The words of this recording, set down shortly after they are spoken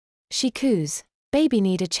She coos, "Baby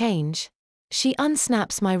need a change." She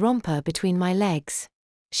unsnaps my romper between my legs.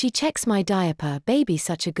 She checks my diaper, "Baby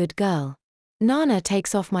such a good girl." Nana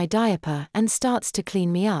takes off my diaper and starts to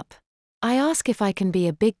clean me up. I ask if I can be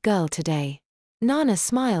a big girl today. Nana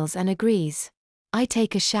smiles and agrees. I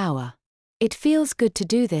take a shower. It feels good to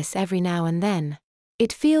do this every now and then.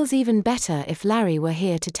 It feels even better if Larry were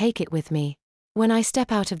here to take it with me. When I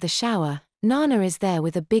step out of the shower, Nana is there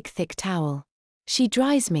with a big thick towel. She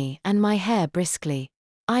dries me and my hair briskly.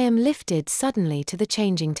 I am lifted suddenly to the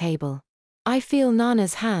changing table. I feel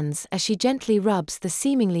Nana's hands as she gently rubs the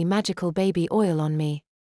seemingly magical baby oil on me.